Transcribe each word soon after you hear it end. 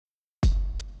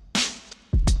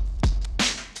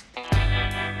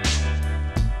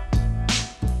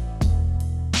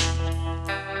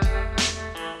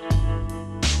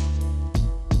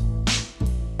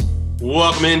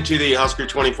Welcome into the Husker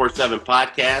 24/7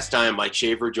 podcast. I am Mike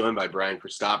Schaefer, joined by Brian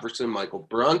Christopherson, Michael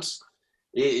Bruntz.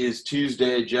 It is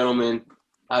Tuesday, gentlemen.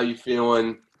 How you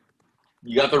feeling?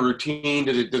 You got the routine.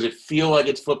 Does it feel like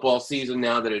it's football season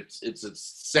now that it's its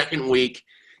second week?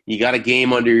 You got a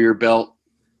game under your belt.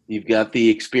 You've got the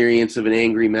experience of an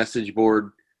angry message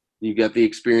board. You've got the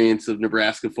experience of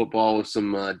Nebraska football with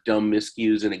some dumb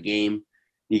miscues in a game.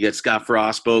 You got Scott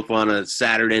Frost both on a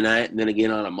Saturday night and then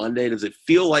again on a Monday. Does it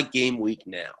feel like game week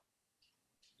now?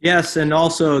 Yes, and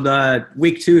also the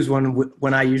week 2 is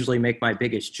when I usually make my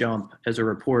biggest jump as a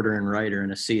reporter and writer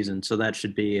in a season, so that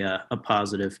should be a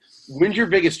positive. When's your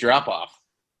biggest drop-off?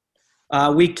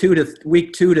 Week 2 to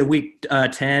week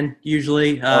 10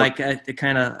 usually. I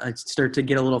kind of start to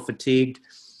get a little fatigued.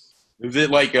 Is it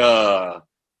like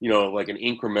like an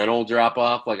incremental drop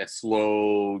off, like a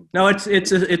slow? No,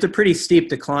 it's a pretty steep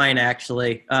decline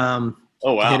actually.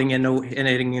 Oh wow! Hitting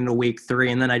into week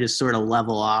 3, and then I just sort of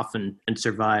level off and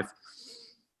survive.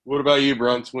 What about you,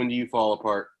 Bruntz? When do you fall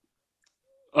apart?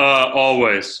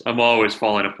 Always. I'm always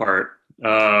falling apart.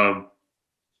 I'm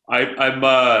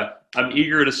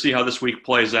eager to see how this week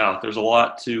plays out. There's a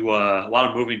lot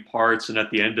of moving parts, and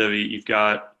at the end of it, you've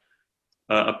got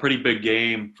a pretty big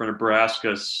game for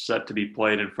Nebraska set to be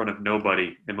played in front of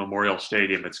nobody in Memorial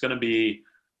Stadium. It's going to be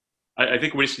 – I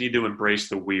think we just need to embrace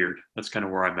the weird. That's kind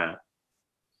of where I'm at.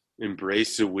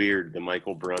 Embrace the weird, the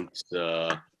Michael Bruntz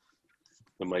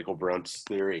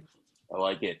theory. I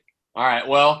like it. All right,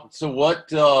 well, so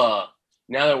what now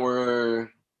that we're,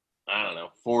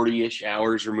 40-ish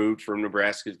hours removed from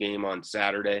Nebraska's game on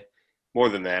Saturday, more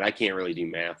than that, I can't really do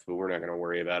math, but we're not going to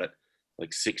worry about it, like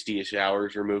 60-ish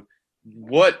hours removed.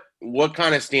 What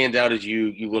kind of stands out as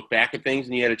you look back at things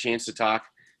and you had a chance to talk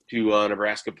to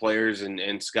Nebraska players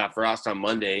and Scott Frost on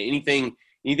Monday? Anything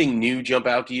new jump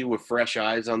out to you with fresh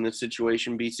eyes on this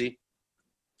situation, BC?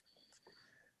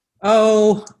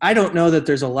 Oh, I don't know that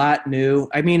there's a lot new.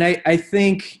 I mean, I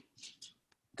think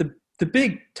the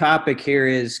big topic here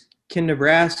is, can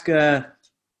Nebraska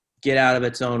get out of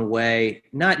its own way,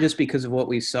 not just because of what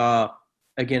we saw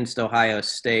against Ohio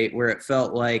State, where it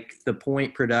felt like the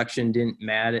point production didn't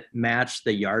match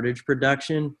the yardage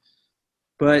production.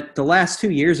 But the last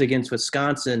 2 years against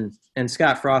Wisconsin, and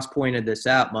Scott Frost pointed this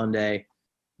out Monday,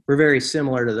 were very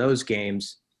similar to those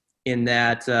games in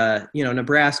that,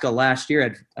 Nebraska last year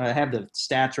had I have the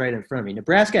stats right in front of me.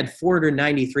 Nebraska had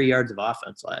 493 yards of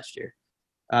offense last year.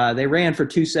 They ran for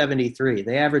 273.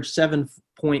 They averaged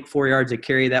 7.4 yards a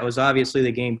carry. That was obviously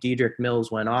the game Dedrick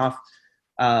Mills went off.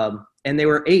 And they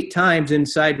were 8 times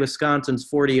inside Wisconsin's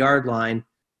 40-yard line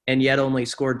and yet only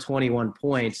scored 21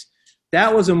 points.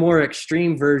 That was a more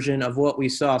extreme version of what we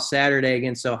saw Saturday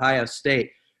against Ohio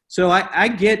State. So I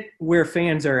get where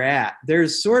fans are at.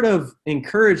 There's sort of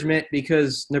encouragement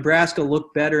because Nebraska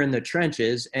looked better in the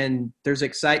trenches, and there's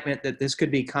excitement that this could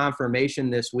be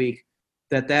confirmation this week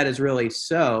that is really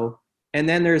so. And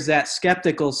then there's that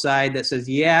skeptical side that says,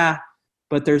 yeah,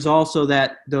 but there's also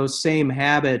those same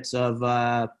habits of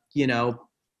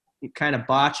kind of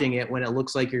botching it when it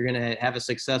looks like you're going to have a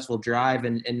successful drive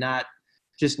and not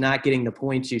getting the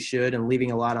points you should and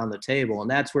leaving a lot on the table. And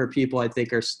that's where people, I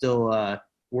think, are still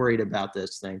worried about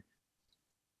this thing.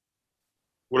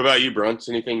 What about you, Bruntz?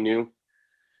 Anything new?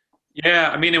 Yeah,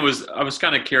 I mean, I was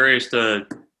kind of curious to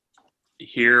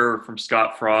hear from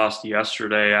Scott Frost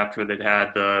yesterday after they'd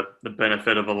had the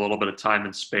benefit of a little bit of time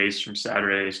and space from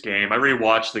Saturday's game. I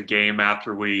rewatched the game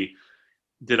after we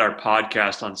did our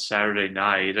podcast on Saturday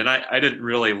night, and I didn't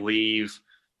really leave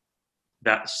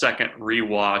that second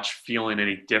rewatch feeling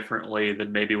any differently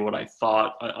than maybe what I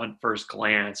thought on first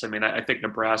glance. I mean, I think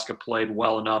Nebraska played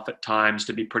well enough at times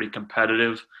to be pretty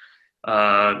competitive.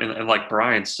 And like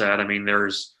Brian said, I mean,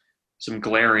 there's some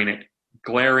glaring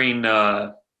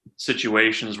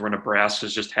situations where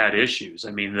Nebraska's just had issues. I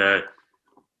mean, the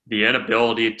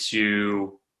inability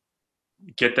to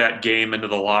get that game into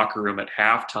the locker room at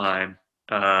halftime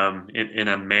in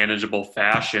a manageable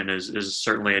fashion is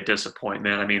certainly a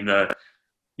disappointment. I mean,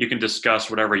 you can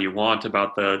discuss whatever you want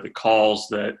about the calls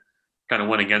that kind of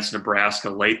went against Nebraska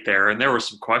late there, and there were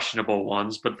some questionable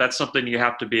ones, but that's something you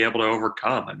have to be able to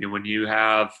overcome. I mean, when you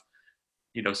have,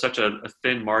 such a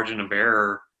thin margin of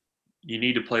error, you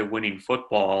need to play winning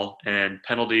football, and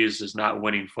penalties is not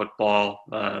winning football.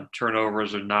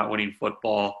 Turnovers are not winning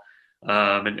football.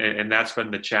 And that's been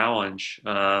the challenge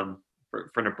for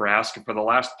Nebraska for the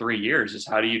last 3 years, is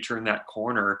how do you turn that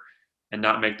corner and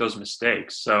not make those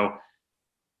mistakes? So,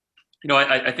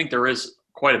 I think there is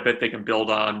quite a bit they can build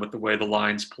on with the way the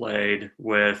line's played,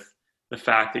 with the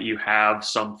fact that you have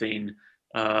something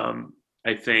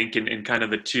I think, and kind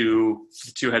of the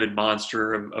two-headed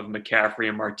monster of McCaffrey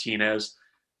and Martinez.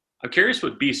 I'm curious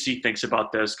what BC thinks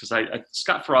about this because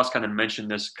Scott Frost kind of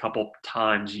mentioned this a couple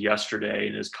times yesterday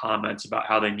in his comments about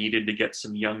how they needed to get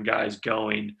some young guys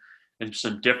going and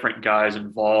some different guys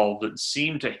involved. It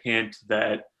seemed to hint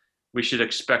that we should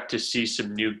expect to see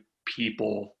some new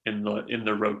people in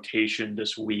the rotation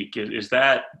this week. Is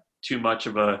that too much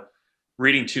of a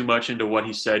reading too much into what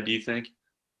he said, do you think?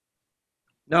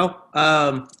 No,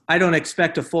 I don't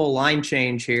expect a full line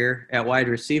change here at wide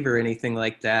receiver or anything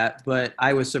like that. But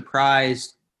I was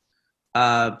surprised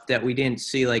that we didn't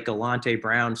see like Alante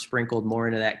Brown sprinkled more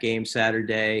into that game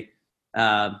Saturday.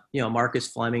 Marcus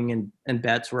Fleming and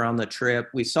Betts were on the trip.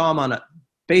 We saw him on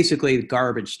basically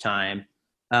garbage time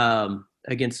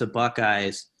against the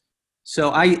Buckeyes.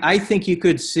 So I think you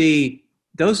could see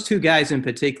those two guys in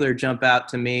particular jump out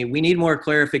to me. We need more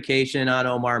clarification on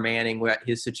Omar Manning, what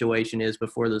his situation is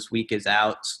before this week is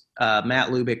out. Matt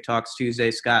Lubick talks Tuesday.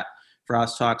 Scott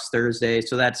Frost talks Thursday.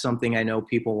 So that's something I know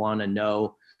people want to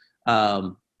know.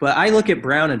 But I look at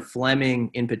Brown and Fleming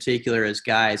in particular as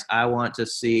guys I want to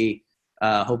see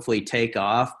hopefully take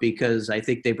off because I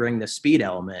think they bring the speed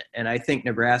element. And I think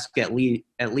Nebraska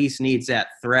at least needs that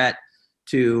threat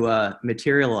to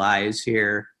materialize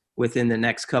here within the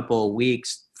next couple of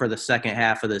weeks for the second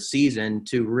half of the season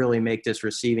to really make this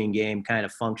receiving game kind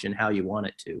of function how you want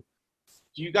it to.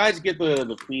 Do you guys get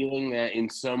the feeling that in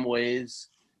some ways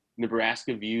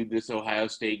Nebraska viewed this Ohio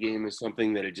State game as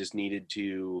something that it just needed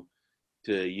to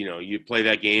you play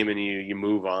that game and you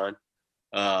move on?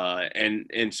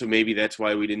 And so maybe that's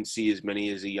why we didn't see as many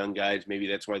as the young guys. Maybe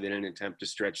that's why they didn't attempt to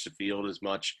stretch the field as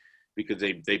much because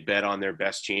they bet on their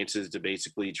best chances to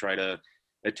basically try to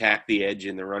attack the edge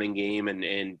in the running game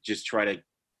and just try to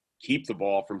keep the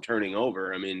ball from turning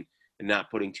over. I mean, and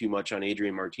not putting too much on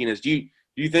Adrian Martinez. Do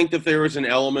you think that there was an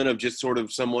element of just sort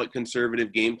of somewhat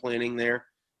conservative game planning there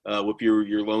with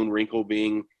your lone wrinkle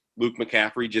being Luke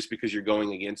McCaffrey just because you're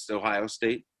going against Ohio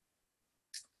State?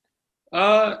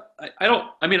 I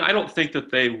don't think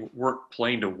that they weren't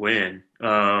playing to win.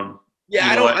 I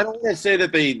don't want to say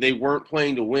that they weren't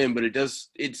playing to win, but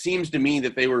it seems to me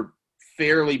that they were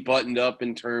fairly buttoned up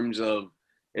in terms of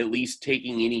at least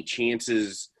taking any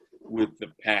chances with the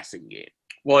passing game.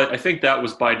 Well, I think that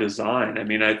was by design. I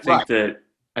mean, I think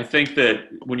that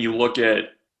when you look at,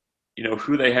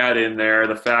 who they had in there,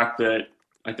 the fact that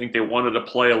I think they wanted to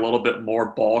play a little bit more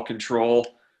ball control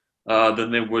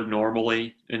than they would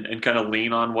normally and kind of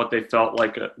lean on what they felt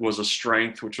like was a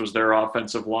strength, which was their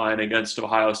offensive line against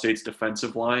Ohio State's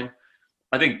defensive line.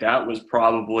 I think that was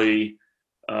probably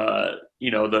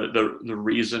the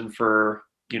reason for,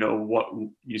 what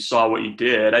you saw, what you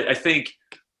did. I think,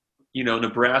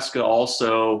 Nebraska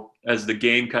also, as the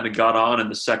game kind of got on in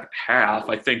the second half,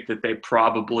 I think that they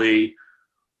probably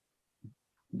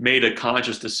made a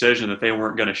conscious decision that they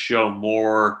weren't going to show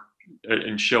more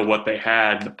and show what they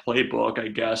had in the playbook, I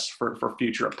guess, for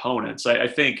future opponents. I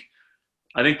think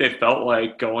they felt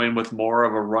like going with more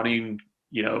of a running,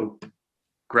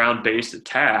 ground-based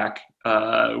attack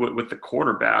with the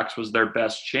quarterbacks was their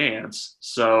best chance.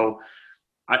 So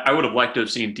I would have liked to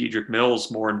have seen Dedrick Mills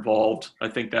more involved. I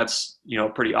think that's, a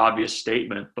pretty obvious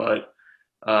statement, but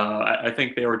I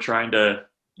think they were trying to,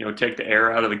 take the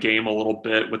air out of the game a little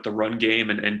bit with the run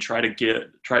game and trying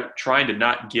to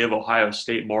not give Ohio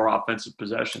State more offensive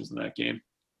possessions in that game.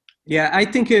 Yeah, I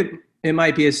think it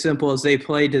might be as simple as they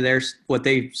played to what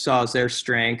they saw as their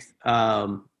strength,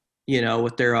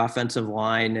 with their offensive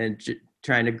line and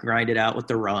trying to grind it out with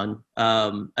the run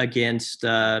against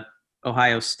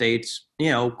Ohio State's,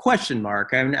 question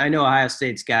mark. I mean, I know Ohio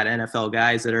State's got NFL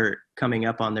guys that are coming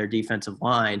up on their defensive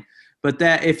line, but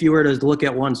that if you were to look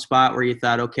at one spot where you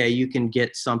thought, okay, you can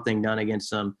get something done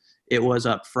against them, it was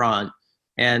up front.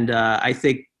 And I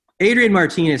think Adrian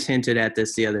Martinez hinted at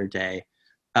this the other day.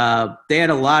 They had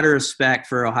a lot of respect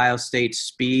for Ohio State's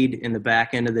speed in the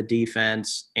back end of the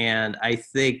defense, and I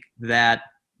think that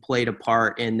played a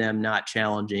part in them not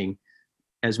challenging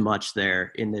as much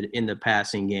there in the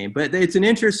passing game. But it's an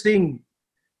interesting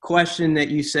question that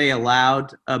you say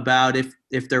aloud about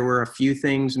if there were a few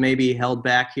things maybe held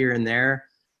back here and there.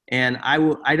 And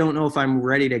I don't know if I'm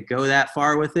ready to go that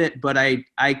far with it, but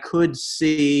I could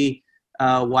see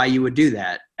why you would do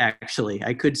that, actually.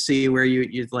 I could see where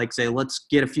you'd like say, let's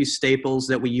get a few staples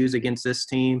that we use against this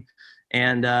team.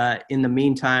 And in the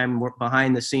meantime,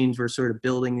 behind the scenes, we're sort of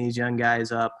building these young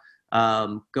guys up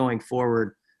going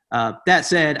forward. That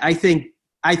said, I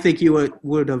think you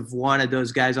would have wanted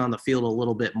those guys on the field a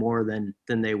little bit more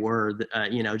than they were,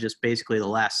 just basically the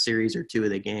last series or two of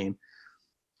the game.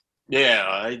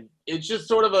 Yeah, it's just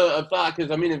sort of a thought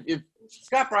because, I mean, if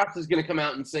Scott Frost is going to come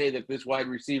out and say that this wide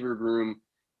receiver room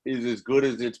is as good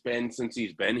as it's been since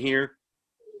he's been here.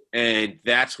 And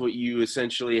that's what you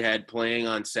essentially had playing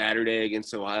on Saturday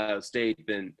against Ohio State,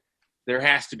 then there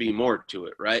has to be more to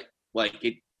it, right? Like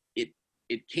it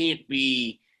can't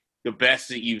be the best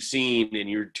that you've seen and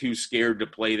you're too scared to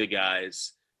play the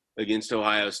guys against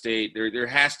Ohio State. There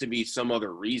has to be some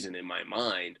other reason in my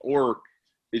mind, or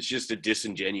it's just a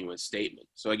disingenuous statement.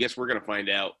 So I guess we're going to find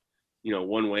out,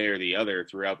 one way or the other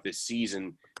throughout this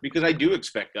season, because I do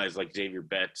expect guys like Xavier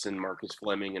Betts and Marcus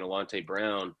Fleming and Alante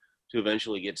Brown to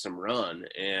eventually get some run.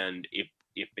 And if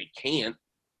they can't,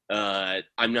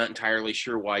 I'm not entirely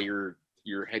sure why your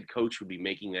head coach would be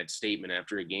making that statement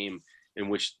after a game in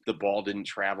which the ball didn't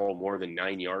travel more than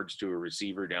 9 yards to a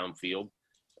receiver downfield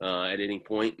at any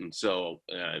point. And so,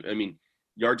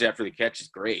 yards after the catch is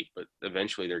great, but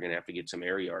eventually they're going to have to get some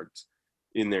air yards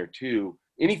in there too.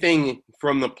 Anything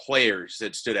from the players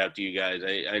that stood out to you guys?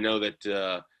 I know that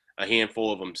a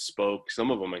handful of them spoke,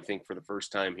 some of them, I think, for the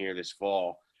first time here this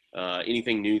fall.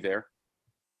 Anything new there?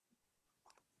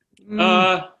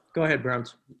 Go ahead,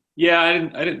 Browns. Yeah, I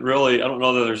don't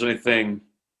know that there's anything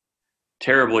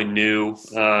terribly new.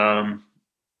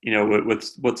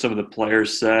 With what some of the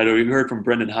players said. We heard from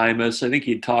Brendan Hymas. I think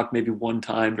he talked maybe one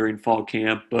time during fall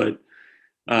camp, but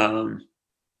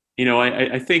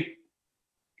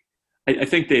I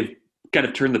think they've kind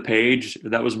of turned the page.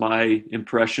 That was my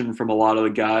impression from a lot of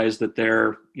the guys, that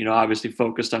they're, obviously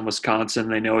focused on Wisconsin.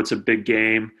 They know it's a big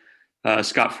game.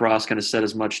 Scott Frost kind of said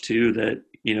as much too, that,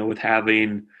 with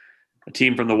having a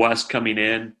team from the West coming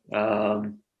in,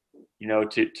 to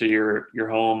your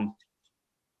home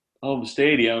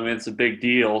stadium, it's a big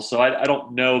deal. So I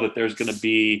don't know that there's going to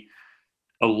be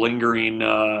a lingering,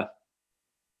 kind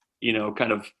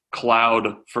of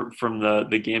cloud from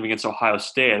the game against Ohio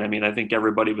State. I think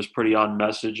everybody was pretty on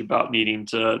message about needing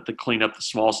to clean up the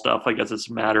small stuff. I guess it's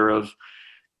a matter of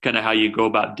kind of how you go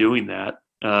about doing that.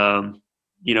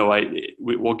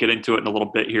 We'll get into it in a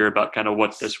little bit here about kind of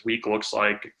what this week looks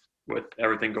like with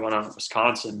everything going on in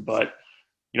Wisconsin. But,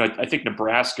 I think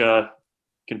Nebraska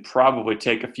can probably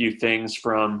take a few things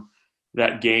from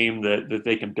that game that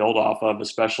they can build off of,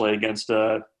 especially against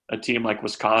a team like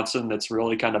Wisconsin that's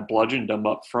really kind of bludgeoned them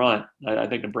up front. I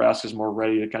think Nebraska's more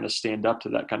ready to kind of stand up to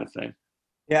that kind of thing.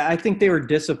 Yeah, I think they were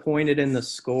disappointed in the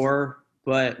score,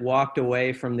 but walked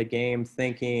away from the game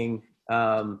thinking,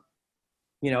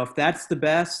 if that's the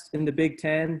best in the Big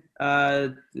Ten,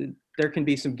 there can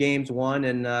be some games won,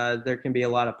 and there can be a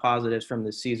lot of positives from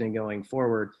the season going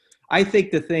forward. I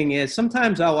think the thing is,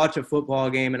 sometimes I'll watch a football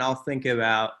game and I'll think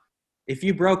about, if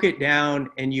you broke it down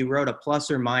and you wrote a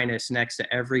plus or minus next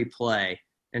to every play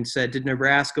and said, did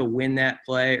Nebraska win that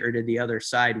play or did the other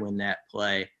side win that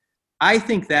play? I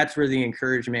think that's where the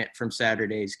encouragement from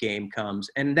Saturday's game comes.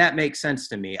 And that makes sense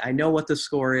to me. I know what the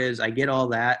score is. I get all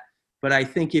that. But I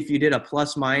think if you did a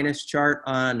plus minus chart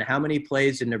on how many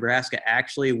plays did Nebraska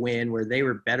actually win where they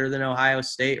were better than Ohio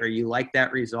State, or you like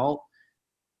that result,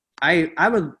 I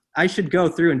should go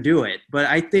through and do it. But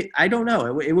I don't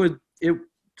know. It was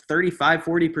 35,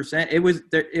 40%.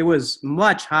 It was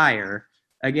much higher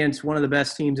against one of the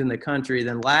best teams in the country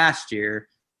than last year,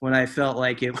 when I felt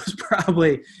like it was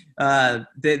probably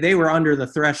they were under the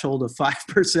threshold of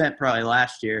 5% probably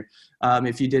last year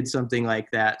if you did something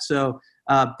like that. So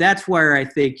that's where I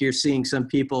think you're seeing some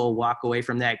people walk away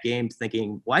from that game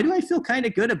thinking, why do I feel kind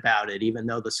of good about it, even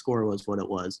though the score was what it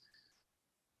was?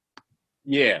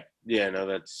 Yeah, no,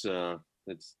 that's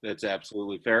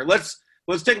absolutely fair. Let's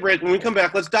take a break. When we come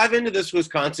back, let's dive into this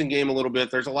Wisconsin game a little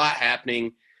bit. There's a lot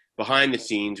happening behind the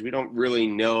scenes. We don't really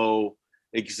know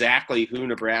exactly who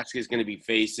Nebraska is going to be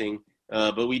facing,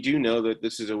 but we do know that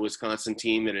this is a Wisconsin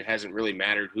team that it hasn't really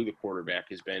mattered who the quarterback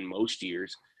has been most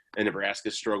years, and Nebraska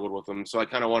struggled with them. So I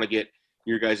kind of want to get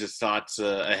your guys' thoughts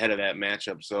ahead of that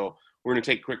matchup. So we're going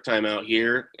to take a quick time out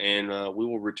here, and we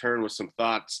will return with some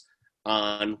thoughts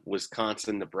on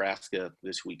Wisconsin-Nebraska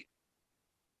this week.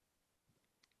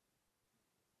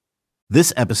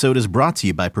 This episode is brought to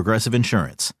you by Progressive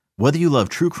Insurance. Whether you love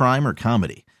true crime or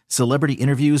comedy, celebrity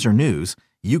interviews or news,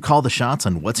 you call the shots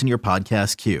on what's in your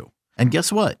podcast queue. And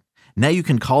guess what? Now you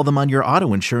can call them on your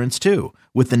auto insurance too,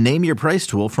 with the Name Your Price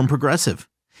tool from Progressive.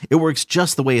 It works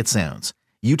just the way it sounds.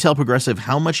 You tell Progressive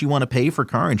how much you want to pay for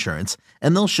car insurance,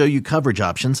 and they'll show you coverage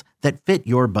options that fit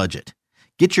your budget.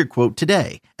 Get your quote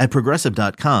today at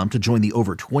Progressive.com to join the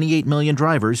over 28 million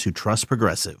drivers who trust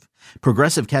Progressive.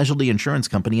 Progressive Casualty Insurance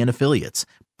Company and Affiliates.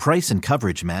 Price and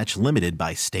coverage match limited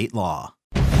by state law.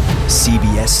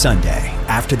 CBS Sunday,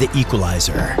 after The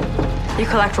Equalizer. You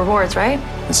collect rewards, right?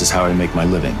 This is how I make my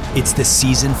living. It's the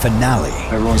season finale.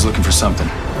 Everyone's looking for something.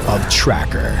 of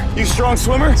Tracker. You strong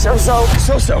swimmer? So-so.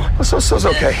 So-so. So-so's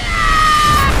okay.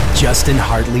 Justin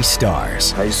Hartley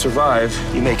stars. How you survive,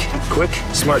 you make quick,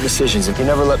 smart decisions, and you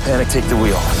never let panic take the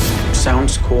wheel.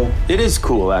 Sounds cool. It is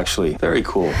cool, actually. Very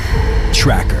cool.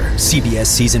 Tracker, CBS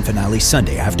season finale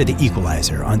Sunday after The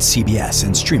Equalizer on CBS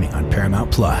and streaming on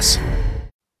Paramount+.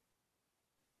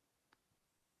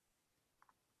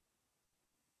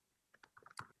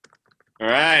 All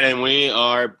right, and we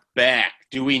are back.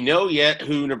 Do we know yet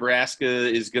who Nebraska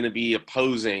is going to be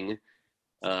opposing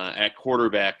at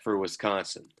quarterback for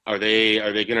Wisconsin? Are they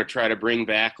going to try to bring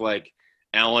back like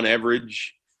Alan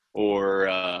Everidge, or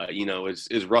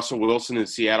is Russell Wilson in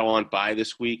Seattle on bye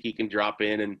this week? He can drop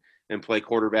in and play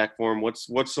quarterback for him. What's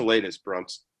the latest,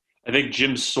 Brunts? I think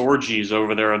Jim Sorgi's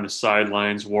over there on the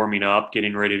sidelines warming up,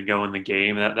 getting ready to go in the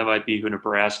game. That might be who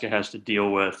Nebraska has to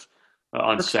deal with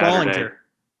on Brooks Saturday. Bollinger.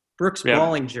 Brooks Yeah.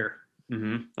 Bollinger.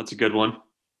 Mm-hmm. That's a good one.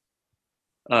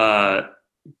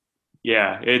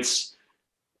 It's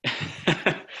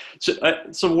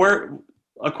so where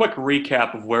a quick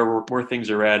recap of where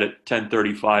things are at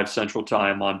 10:35 Central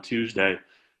Time on Tuesday.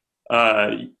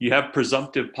 You have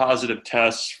presumptive positive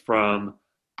tests from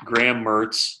Graham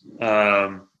Mertz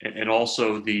and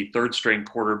also the third string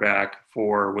quarterback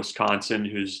for Wisconsin,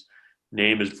 whose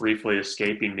name is briefly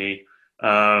escaping me.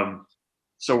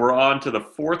 So we're on to the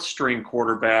fourth string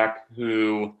quarterback,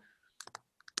 who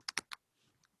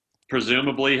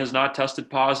presumably has not tested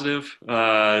positive.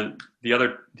 The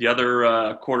other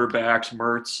quarterbacks,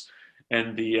 Mertz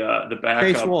and the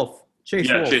backup.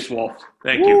 Chase Wolf.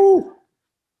 Thank you.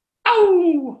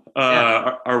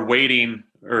 Are waiting,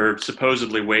 or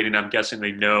supposedly waiting. I'm guessing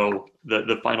they know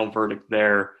the final verdict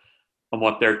there on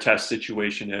what their test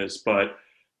situation is, but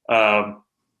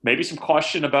maybe some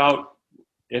question about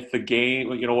if the game,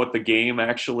 what the game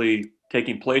actually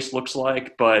taking place looks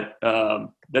like. But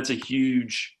that's a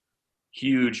huge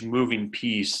moving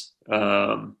piece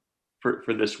for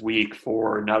this week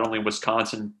for not only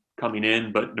Wisconsin coming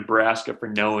in, but Nebraska for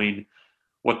knowing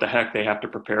what the heck they have to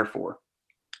prepare for.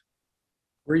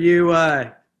 Were you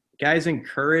guys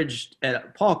encouraged?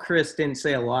 Paul Chryst didn't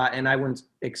say a lot, and I wouldn't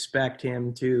expect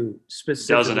him to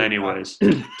specifically Doesn't anyways.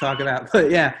 talk about,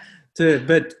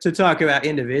 to talk about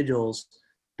individuals.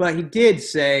 But he did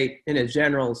say, in a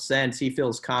general sense, he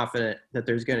feels confident that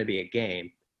there's going to be a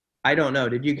game. I don't know.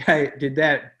 Did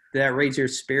that raise your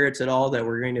spirits at all that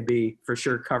we're going to be for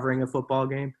sure covering a football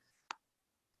game?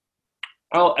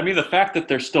 Well, I mean, the fact that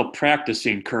they're still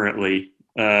practicing currently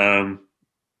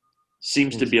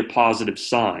seems to be a positive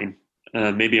sign.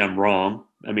 Maybe I'm wrong.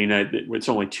 I mean, it's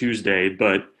only Tuesday,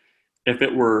 but if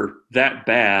it were that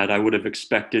bad, I would have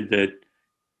expected that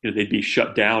they'd be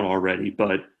shut down already.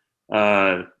 But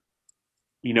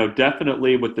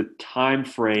definitely with the time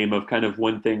frame of kind of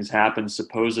when things happen,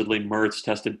 supposedly Mertz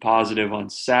tested positive on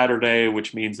Saturday,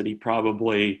 which means that he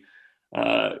probably,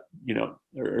 or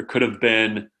could have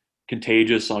been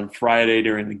contagious on Friday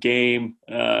during the game.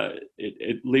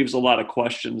 It leaves a lot of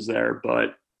questions there,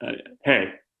 but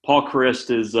hey, Paul Chryst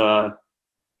is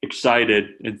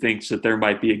excited and thinks that there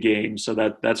might be a game. So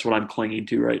that's what I'm clinging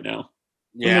to right now.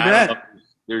 Yeah, I don't know if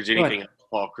there's anything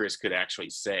Paul Chryst could actually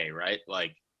say, right?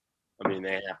 Like, I mean,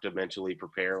 they have to mentally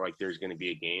prepare like there's going to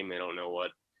be a game. They don't know what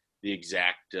the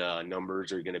exact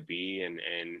numbers are going to be, and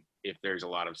if there's a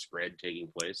lot of spread taking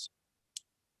place.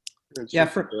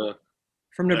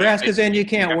 From Nebraska's end, you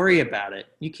can't worry about it.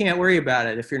 You can't worry about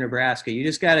it if you're Nebraska. You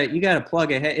just gotta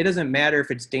plug ahead. It doesn't matter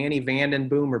if it's Danny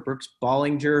Vandenboom or Brooks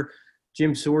Bollinger,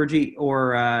 Jim Sorgi,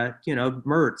 or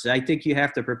Mertz. I think you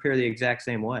have to prepare the exact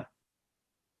same way.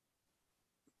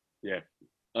 Yeah.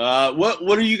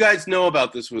 What do you guys know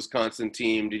about this Wisconsin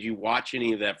team? Did you watch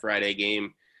any of that Friday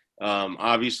game?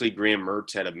 Obviously, Graham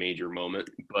Mertz had a major moment,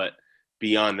 but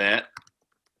beyond that,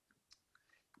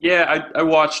 yeah, I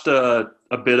watched a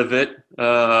bit of it.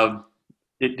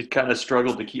 It kind of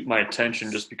struggled to keep my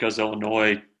attention just because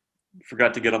Illinois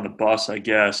forgot to get on the bus, I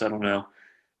guess. I don't know.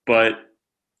 But,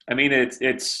 I mean, it's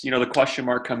the question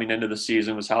mark coming into the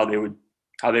season was how they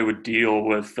would deal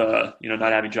with,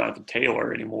 not having Jonathan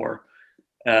Taylor anymore.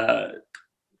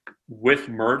 With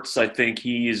Mertz, I think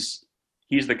he's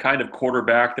the kind of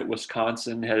quarterback that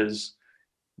Wisconsin has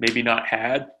maybe not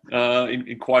had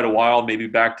in quite a while, maybe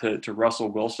back to Russell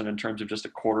Wilson in terms of just a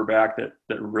quarterback that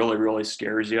really, really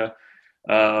scares you.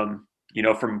 From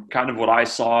kind of what I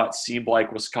saw, it seemed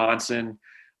like Wisconsin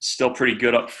still pretty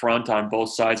good up front on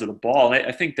both sides of the ball. And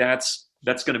I think that's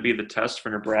going to be the test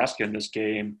for Nebraska in this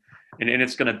game. And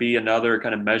it's going to be another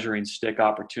kind of measuring stick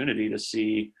opportunity to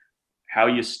see how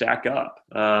you stack up.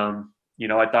 I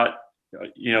thought,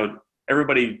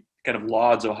 everybody kind of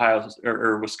lauds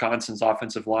Wisconsin's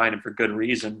offensive line, and for good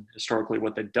reason, historically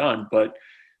what they've done. But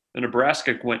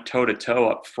Nebraska went toe-to-toe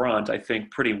up front, I think,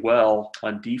 pretty well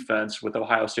on defense with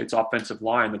Ohio State's offensive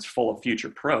line that's full of future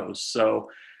pros. So,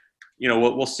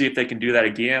 we'll see if they can do that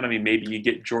again. I mean, maybe you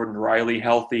get Jordan Riley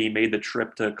healthy. He made the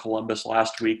trip to Columbus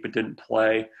last week but didn't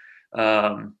play.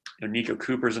 Nico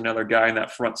Cooper's another guy in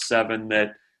that front seven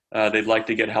that they'd like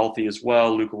to get healthy as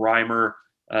well. Luke Reimer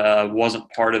wasn't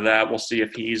part of that. We'll see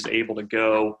if he's able to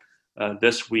go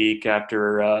this week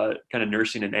after kind of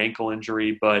nursing an ankle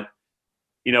injury. But,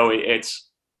 it's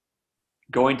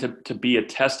going to be a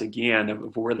test again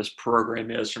of where this program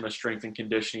is from a strength and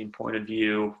conditioning point of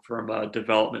view, from a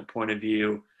development point of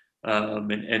view,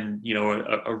 and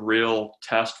a real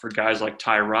test for guys like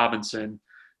Ty Robinson,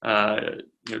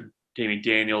 Damien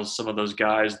Daniels, some of those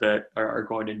guys that are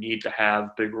going to need to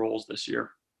have big roles this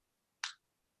year.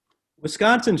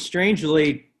 Wisconsin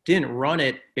strangely didn't run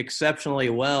it exceptionally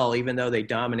well, even though they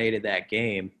dominated that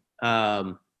game.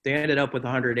 They ended up with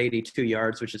 182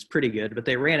 yards, which is pretty good, but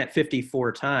they ran it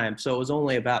 54 times, so it was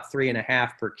only about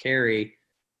 3.5 per carry.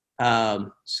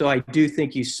 So I do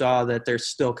think you saw that there's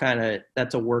still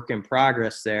that's a work in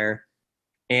progress there.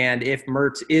 And if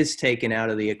Mertz is taken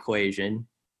out of the equation,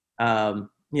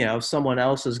 someone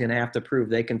else is going to have to prove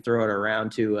they can throw it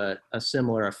around to a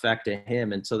similar effect to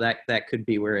him. And so that could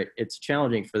be where it's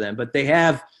challenging for them. But they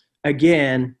have,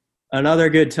 again, another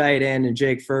good tight end in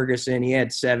Jake Ferguson. He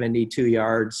had 72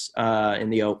 yards in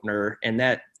the opener, and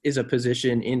that is a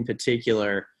position in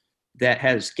particular that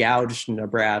has gouged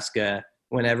Nebraska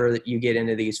whenever you get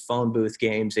into these phone booth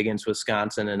games against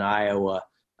Wisconsin and Iowa.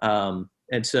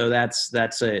 And so that's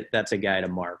a guy to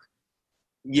mark.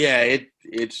 Yeah,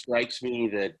 it strikes me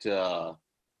that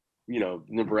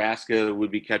Nebraska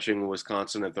would be catching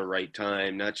Wisconsin at the right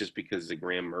time, not just because of the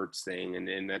Graham Mertz thing,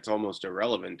 and that's almost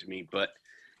irrelevant to me, but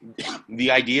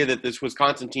the idea that this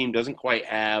Wisconsin team doesn't quite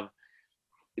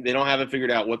they don't have it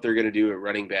figured out what they're going to do at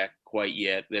running back quite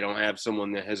yet. They don't have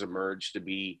someone that has emerged to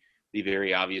be the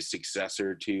very obvious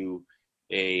successor to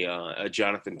a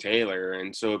Jonathan Taylor.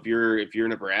 And so if you're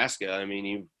Nebraska, I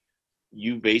mean,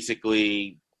 you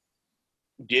basically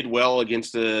did well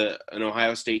against an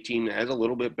Ohio State team that has a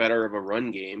little bit better of a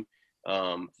run game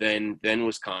than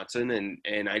Wisconsin.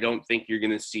 And I don't think you're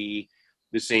going to see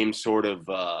the same sort of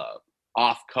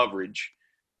off coverage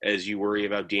as you worry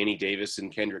about Danny Davis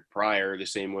and Kendrick Pryor, the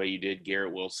same way you did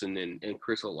Garrett Wilson and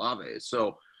Chris Olave.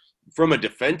 So from a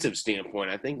defensive standpoint,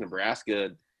 I think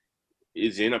Nebraska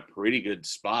is in a pretty good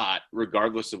spot,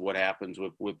 regardless of what happens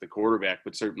with the quarterback.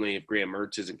 But certainly if Graham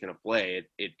Mertz isn't going to play,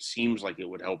 it seems like it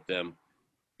would help them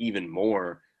even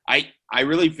more. I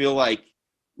really feel like,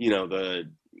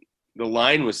 the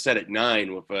line was set at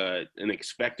 9 with an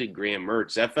expected Graham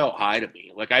Mertz. That felt high to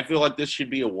me. Like, I feel like this should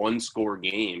be a one-score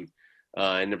game,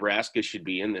 and Nebraska should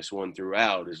be in this one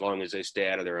throughout as long as they stay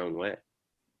out of their own way.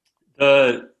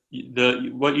 The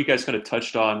what you guys kind of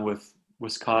touched on with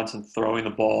Wisconsin throwing the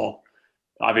ball,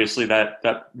 obviously that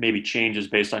maybe changes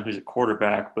based on who's at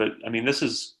quarterback. But, I mean, this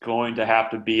is going to have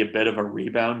to be a bit of a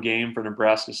rebound game for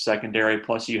Nebraska's secondary.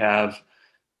 Plus you have,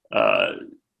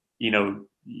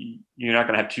 you're not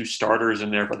going to have two starters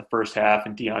in there for the first half,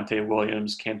 and Deontay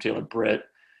Williams, Cam Taylor-Britt,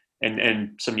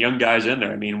 and some young guys in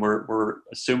there. I mean, we're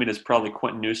assuming it's probably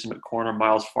Quentin Newsome at corner,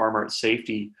 Miles Farmer at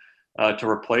safety to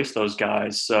replace those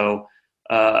guys. So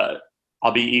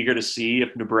I'll be eager to see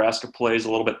if Nebraska plays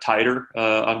a little bit tighter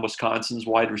on Wisconsin's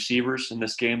wide receivers in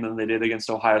this game than they did against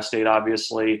Ohio State.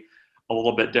 Obviously, a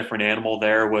little bit different animal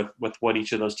there with what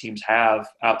each of those teams have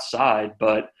outside,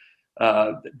 but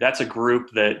that's a group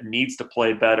that needs to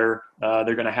play better.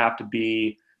 They're going to have to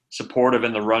be supportive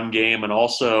in the run game, and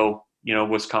also,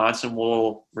 Wisconsin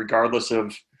will, regardless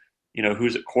of,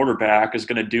 who's at quarterback, is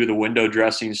going to do the window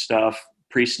dressing stuff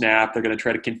pre-snap. They're going to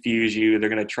try to confuse you. They're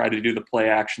going to try to do the play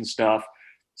action stuff.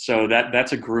 So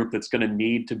that's a group that's going to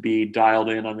need to be dialed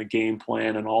in on the game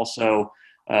plan, and also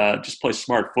just play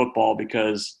smart football,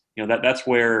 because that's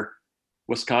where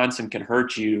Wisconsin can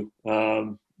hurt you.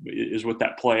 Is with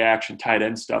that play action tight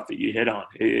end stuff that you hit on.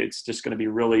 It's just going to be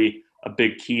really a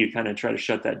big key to kind of try to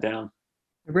shut that down.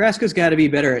 Nebraska's got to be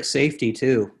better at safety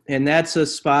too. And that's a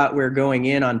spot where, going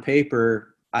in on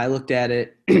paper, I looked at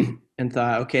it and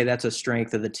thought, okay, that's a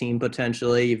strength of the team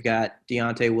potentially. You've got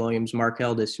Deontay Williams,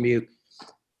 Markel Dismuke.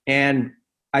 And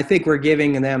I think we're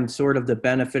giving them sort of the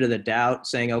benefit of the doubt,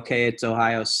 saying, okay, it's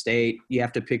Ohio State. You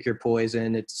have to pick your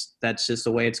poison. That's just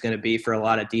the way it's going to be for a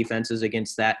lot of defenses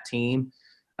against that team.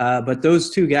 But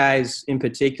those two guys in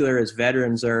particular, as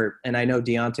veterans, and I know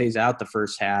Deontay's out the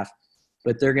first half,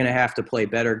 but they're going to have to play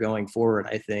better going forward,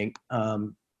 I think,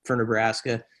 for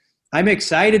Nebraska. I'm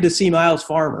excited to see Miles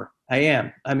Farmer. I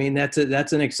am. I mean, that's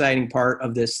an exciting part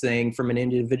of this thing from an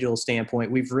individual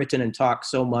standpoint. We've written and talked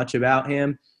so much about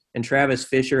him, and Travis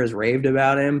Fisher has raved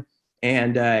about him.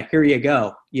 And here you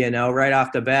go, right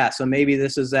off the bat. So maybe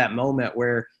this is that moment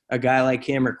where a guy like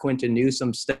him or Quinton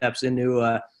Newsome steps into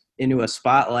a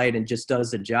spotlight and just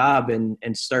does the job and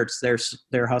starts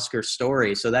their Husker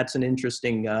story. So that's an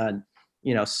interesting,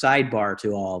 sidebar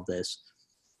to all of this.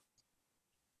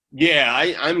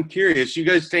 Yeah, I'm curious. You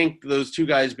guys think those two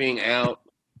guys being out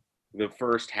the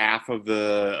first half of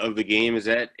the game, is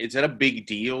that a big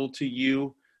deal to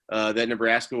you that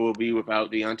Nebraska will be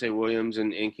without Deontay Williams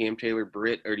and Cam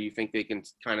Taylor-Britt, or do you think they can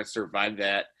kind of survive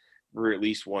that for at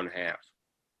least one half?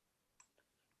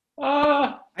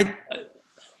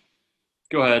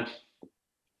 Go ahead.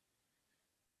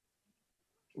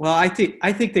 Well, I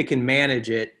think they can manage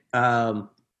it,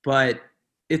 but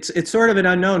it's sort of an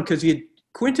unknown because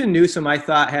Quinton Newsome, I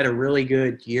thought, had a really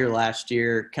good year last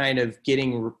year, kind of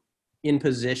getting in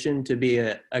position to be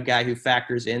a guy who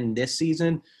factors in this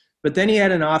season. But then he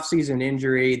had an offseason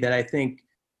injury that I think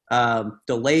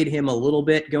delayed him a little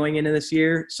bit going into this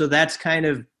year. So that's kind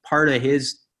of part of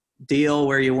his deal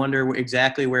where you wonder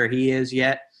exactly where he is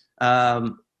yet.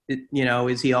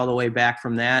 Is he all the way back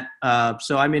from that?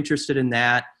 So I'm interested in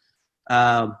that.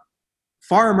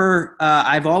 Farmer,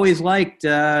 I've always liked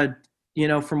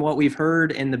from what we've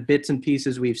heard and the bits and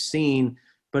pieces we've seen,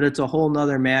 but it's a whole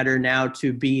nother matter now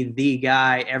to be the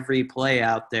guy every play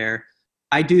out there.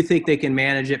 I do think they can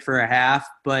manage it for a half,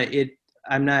 but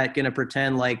I'm not going to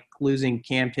pretend like losing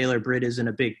Cam Taylor-Britt isn't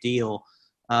a big deal.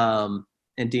 And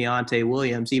Deontay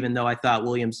Williams, even though I thought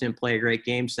Williams didn't play a great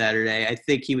game Saturday, I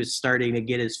think he was starting to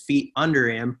get his feet under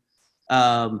him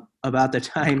about the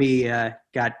time he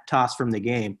got tossed from the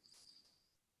game.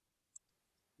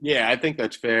 Yeah, I think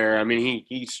that's fair. I mean,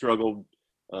 he struggled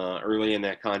early in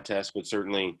that contest, but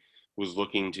certainly was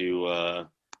looking to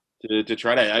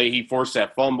try to. He forced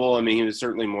that fumble. I mean, he was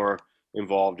certainly more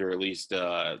involved, or at least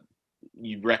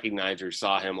you recognize or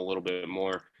saw him a little bit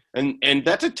more. And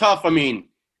that's a tough. I mean,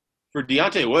 for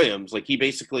Deontay Williams, like he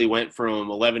basically went from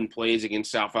 11 plays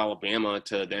against South Alabama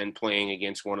to then playing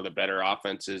against one of the better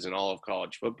offenses in all of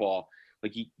college football.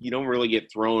 Like you don't really get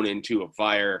thrown into a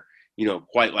fire,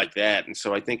 quite like that. And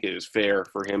so I think it is fair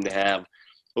for him to have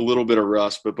a little bit of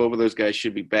rust, but both of those guys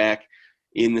should be back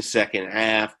in the second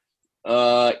half.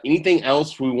 Anything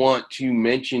else we want to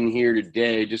mention here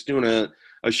today? Just doing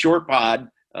a short pod,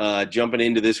 jumping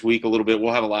into this week a little bit.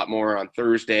 We'll have a lot more on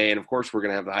Thursday. And of course we're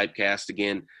going to have the Hypecast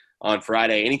again on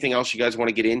Friday. Anything else you guys want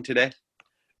to get in today?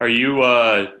 Are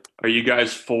you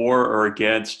guys for or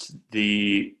against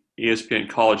the ESPN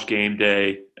College Game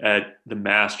Day at the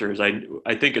Masters?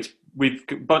 I think we've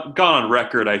gone on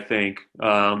record, I think,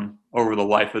 over the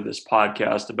life of this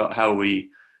podcast about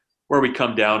where we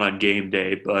come down on game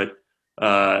day. But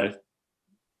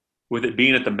with it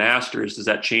being at the Masters, does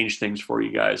that change things for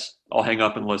you guys? I'll hang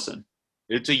up and listen.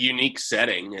 It's a unique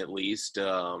setting, at least.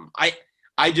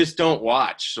 I just don't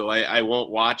watch, so I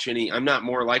won't watch any. I'm not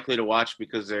more likely to watch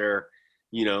because they're,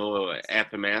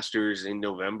 at the Masters in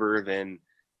November than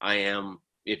I am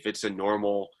if it's a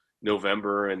normal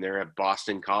November and they're at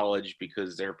Boston College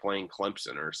because they're playing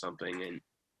Clemson or something. And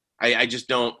I just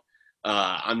don't.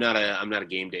 I'm not a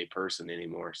game day person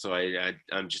anymore, so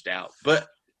I'm just out. But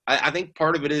I think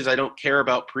part of it is I don't care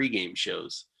about pregame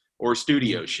shows or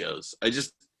studio shows. I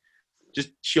just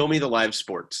show me the live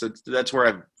sports. That's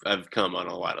where I've come on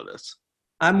a lot of this.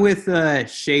 I'm with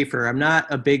Schaefer. I'm not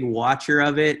a big watcher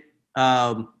of it,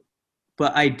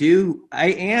 but I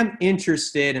am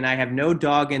interested, and I have no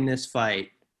dog in this fight,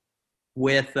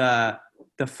 with the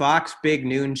Fox Big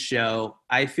Noon show.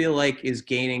 I feel like is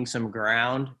gaining some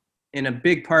ground, in a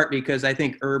big part because I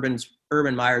think Urban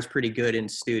Meyer's pretty good in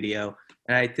studio.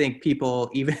 And I think people,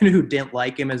 even who didn't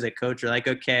like him as a coach, are like,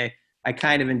 okay, I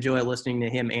kind of enjoy listening to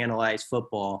him analyze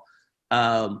football.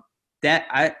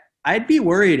 I'd be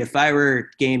worried if I were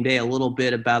game day a little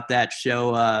bit about that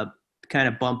show kind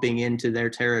of bumping into their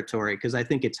territory, because I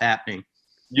think it's happening.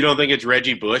 You don't think it's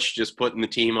Reggie Bush just putting the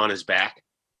team on his back?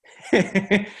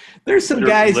 There's some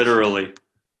guys. Literally.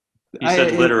 He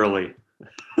said literally.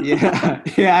 Yeah,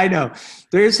 I know.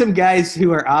 There's some guys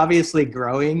who are obviously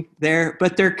growing there,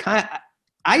 but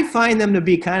I find them to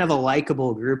be kind of a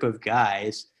likable group of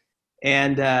guys.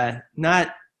 And I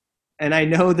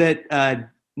know that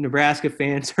Nebraska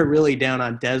fans are really down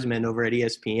on Desmond over at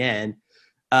ESPN.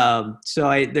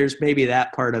 So there's maybe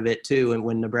that part of it too. And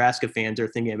when Nebraska fans are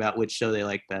thinking about which show they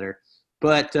like better,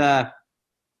 but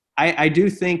I do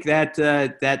think that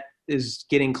that is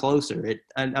getting closer.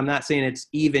 I'm not saying it's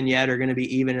even yet or going to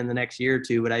be even in the next year or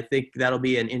two, but I think that'll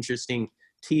be an interesting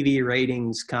TV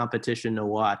ratings competition to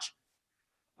watch.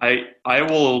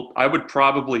 I would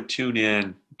probably tune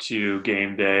in to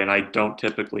game day, and I don't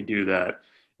typically do that.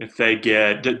 If they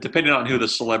get, depending on who the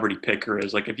celebrity picker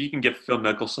is, like if you can get Phil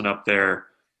Mickelson up there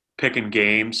picking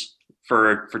games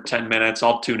for 10 minutes,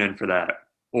 I'll tune in for that.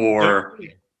 Or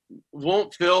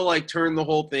won't Phil like turn the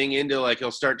whole thing into like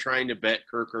he'll start trying to bet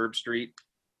Kirk Herbstreit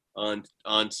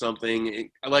on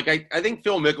something? Like I think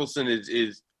Phil Mickelson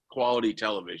is quality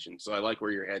television, so I like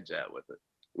where your head's at with it.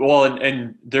 Well,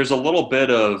 and there's a little bit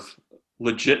of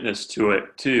legitness to it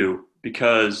too,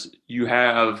 because you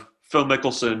have Phil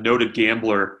Mickelson, noted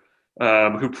gambler,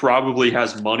 who probably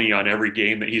has money on every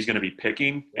game that he's going to be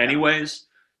picking anyways.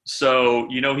 So,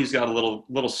 he's got a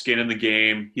little skin in the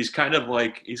game. He's kind of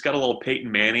like, he's got a little Peyton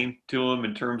Manning to him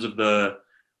in terms of the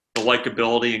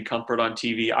likability and comfort on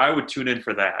TV. I would tune in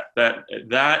for that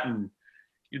and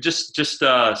just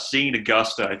seeing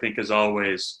Augusta, I think, is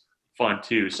always fun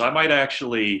too. So I might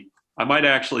actually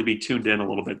be tuned in a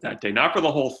little bit that day, not for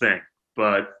the whole thing,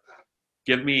 but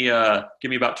give me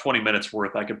about 20 minutes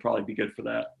worth. I could probably be good for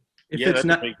that. That's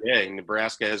a big day.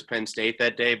 Nebraska has Penn State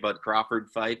that day, Bud Crawford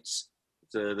fights.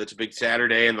 That's a big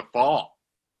Saturday in the fall.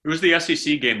 Who's the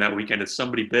SEC game that weekend? It's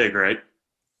somebody big, right?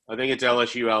 I think it's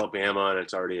LSU, Alabama, and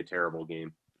it's already a terrible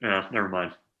game. Yeah, never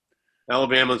mind.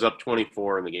 Alabama's up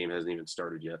 24, and the game hasn't even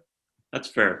started yet. That's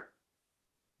fair.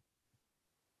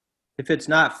 If it's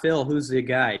not Phil, who's the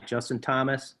guy? Justin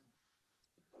Thomas?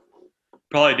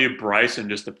 Probably do Bryson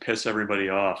just to piss everybody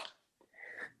off.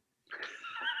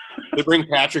 They bring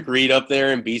Patrick Reed up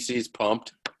there, and BC's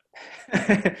pumped.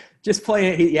 Just play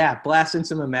it, blasting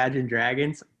some Imagine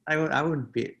Dragons. I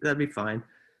wouldn't be. That'd be fine.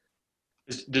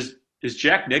 Is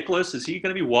Jack Nicklaus? Is he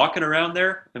going to be walking around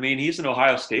there? I mean, he's an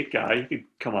Ohio State guy. He could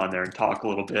come on there and talk a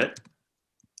little bit.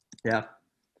 Yeah,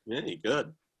 he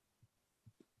could.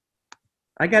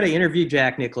 I got to interview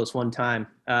Jack Nicklaus one time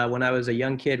when I was a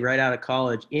young kid right out of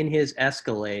college in his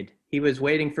Escalade. He was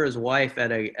waiting for his wife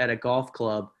at a golf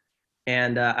club,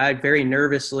 and I very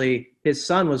nervously. His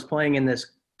son was playing in this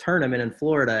tournament in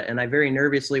Florida, and I very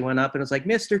nervously went up and was like,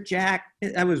 "Mr. Jack,"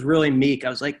 I was really meek. I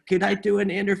was like, "Could I do an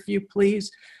interview,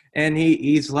 please?" And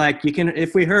he's like, "You can,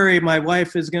 if we hurry, my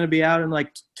wife is going to be out in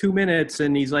like 2 minutes."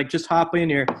 And he's like, "Just hop in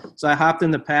here." So I hopped in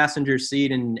the passenger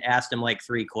seat and asked him like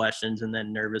 3 questions and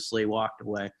then nervously walked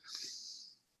away.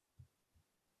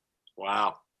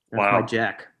 Wow.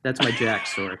 That's my Jack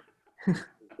story.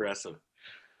 Impressive.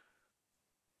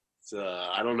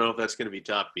 I don't know if that's going to be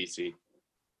tough, BC.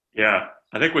 Yeah,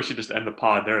 I think we should just end the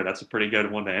pod there. That's a pretty good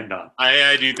one to end on.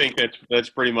 I do think that's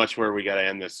pretty much where we got to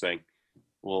end this thing.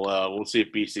 We'll see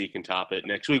if BC can top it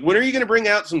next week. When are you going to bring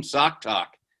out some sock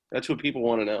talk? That's what people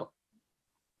want to know.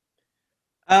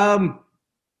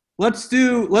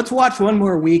 Let's watch one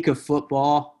more week of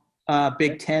football,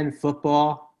 Big Ten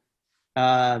football,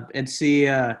 and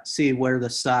see where the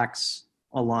Sox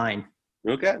align.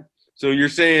 Okay, so you're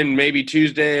saying maybe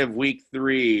Tuesday of week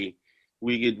 3.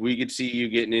 We could see you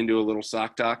getting into a little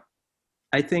sock talk.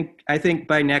 I think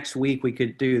by next week we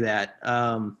could do that.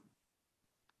 I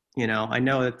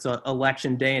know it's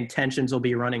election day and tensions will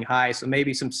be running high, so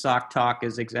maybe some sock talk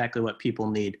is exactly what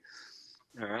people need.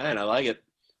 All right, I like it.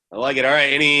 All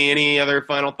right, any other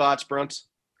final thoughts, Brunts?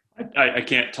 I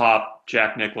can't top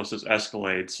Jack Nicklaus's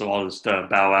Escalade, so I'll just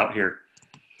bow out here.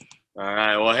 All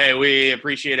right. Well, hey, we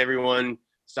appreciate everyone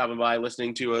stopping by,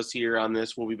 listening to us here on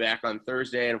this. We'll be back on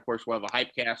Thursday, and of course, we'll have a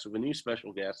Hypecast with a new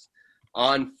special guest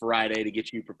on Friday to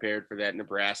get you prepared for that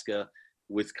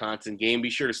Nebraska-Wisconsin game. Be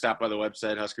sure to stop by the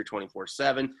website, Husker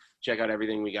 24/7. Check out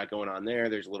everything we got going on there.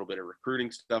 There's a little bit of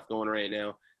recruiting stuff going right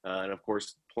now, and of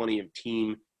course, plenty of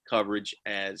team coverage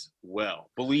as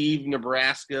well. Believe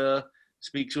Nebraska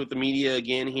speaks with the media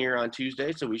again here on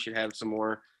Tuesday, so we should have some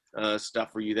more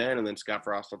stuff for you then, and then Scott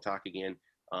Frost will talk again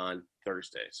on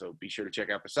Thursday. So be sure to check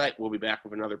out the site. We'll be back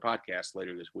with another podcast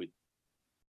later this week.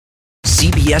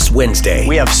 CBS Wednesday.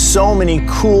 We have so many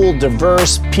cool,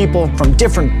 diverse people from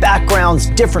different backgrounds,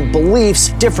 different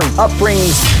beliefs, different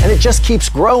upbringings, and it just keeps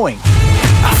growing.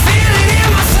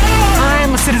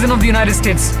 I'm a citizen of the United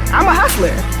States. I'm a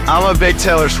hustler. I'm a big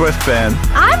Taylor Swift fan.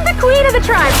 I'm the queen of the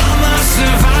tribe.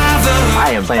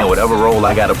 I am playing whatever role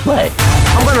I gotta play.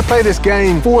 I'm gonna play this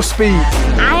game full speed.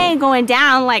 I ain't going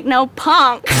down like no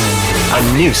punk.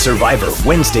 A new Survivor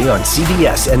Wednesday on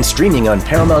CBS and streaming on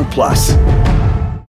Paramount Plus.